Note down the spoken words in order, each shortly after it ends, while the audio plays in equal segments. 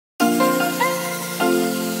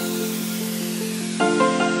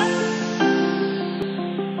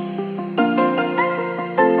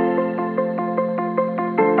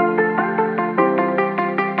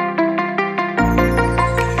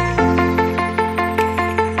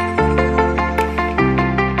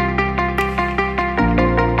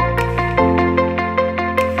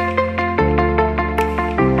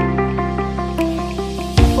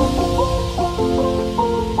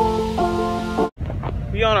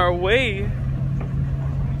our way.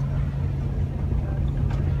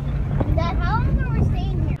 Dad, how long are we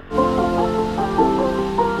staying here?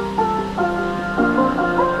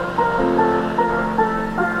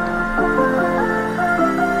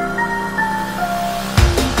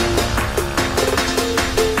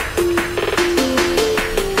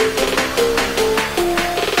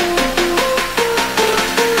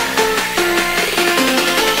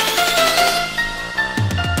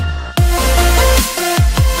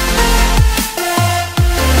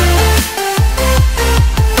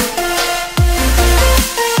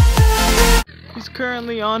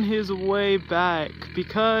 Currently on his way back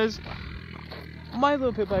because my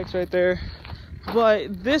little pit bike's right there,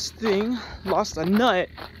 but this thing lost a nut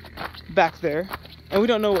back there and we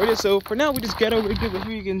don't know where it is, so for now we just get over to give it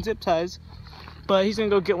Huygen zip ties, but he's gonna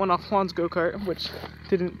go get one off Juan's go-kart, which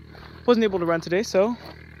wasn't able to run today, so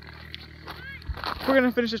we're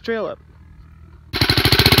gonna finish this trail up. Gotta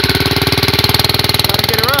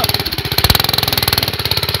get her up.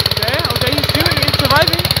 Okay, he's doing it, he's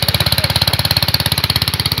surviving.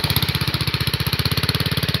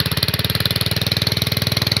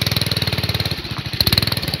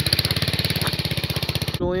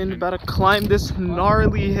 About to climb this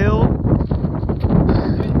gnarly hill.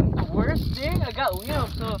 The worst thing, I got Leo,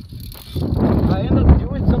 so I end up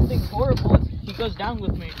doing something horrible. He goes down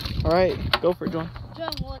with me. Alright, go for it, John.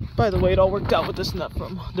 By the way, it all worked out with this nut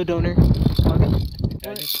from the donor.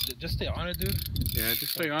 Yeah, just stay on it, dude. Yeah,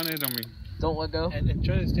 just stay on it. I mean, don't let go. And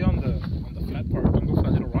try to stay on the flat part. Don't go for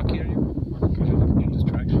a little rocky area because you'll get this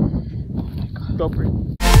traction. Oh my god. Go for it.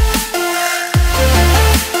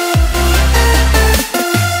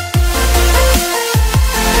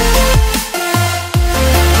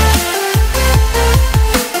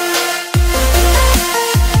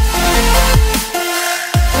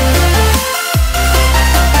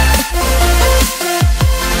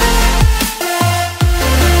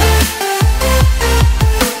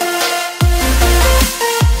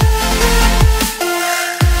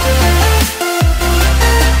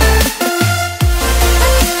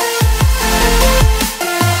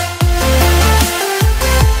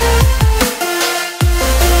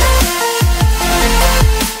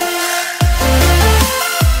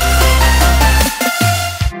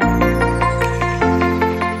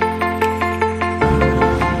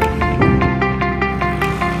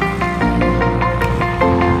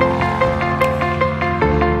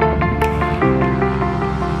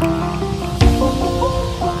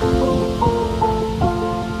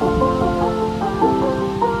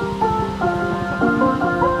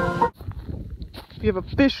 We have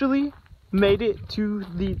officially made it to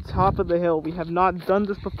the top of the hill. We have not done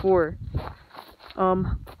this before.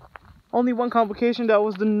 Only one complication, that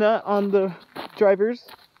was the nut on the driver's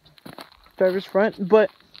front,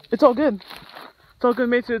 but it's all good. It's all good.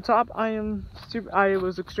 Made it to the top. I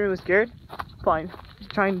was extremely scared. Fine,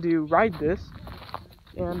 trying to ride this,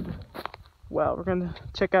 and well, we're gonna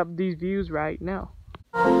check out these views right now.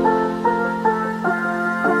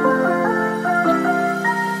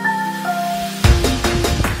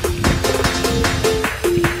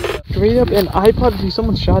 Straight up an iPod. See,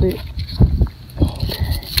 someone shot it. Okay.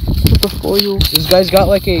 With the foil. This guy's got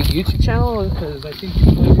like a YouTube channel, because I think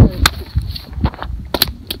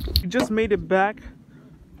we just made it back.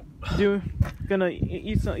 Gonna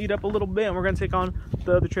eat up a little bit, and we're gonna take on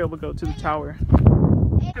the other trail. We'll go to the tower.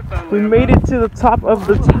 We made it to the top of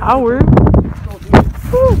the tower.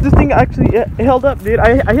 Whew, this thing actually held up, dude.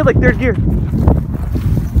 I hit like third gear.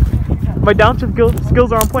 My downshift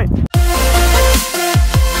skills are on point.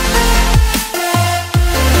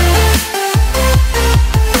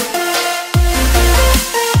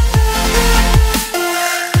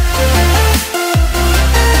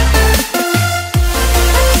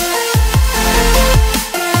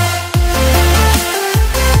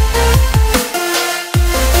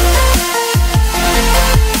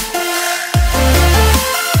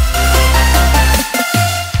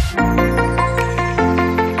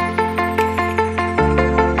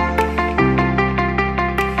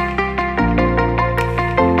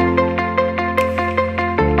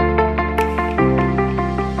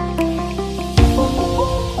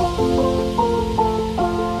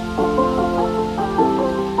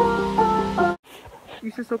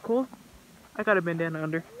 This is so cool. I got a bandana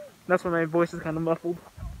under. That's why my voice is kind of muffled.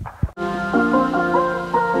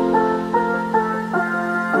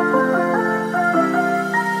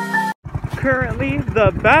 Currently,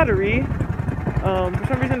 the battery, for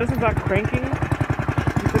some reason, this is not cranking.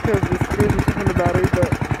 Just because the screws are in the battery,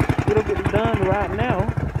 but it'll get done right now.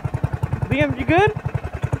 Liam, you good?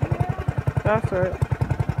 That's right.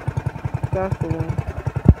 That's the one.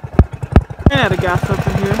 Ran out of gas up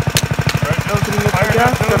in here. Opening up the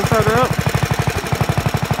gas, gotta start her up.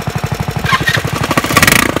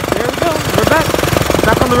 There we go, we're back.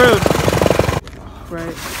 Back on the road.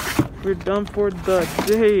 Right, we're done for the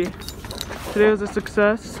day. Today was a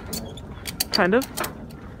success. Kind of.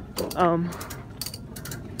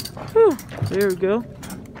 Whew, there we go.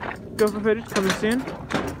 Go for footage coming soon.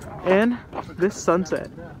 And this sunset.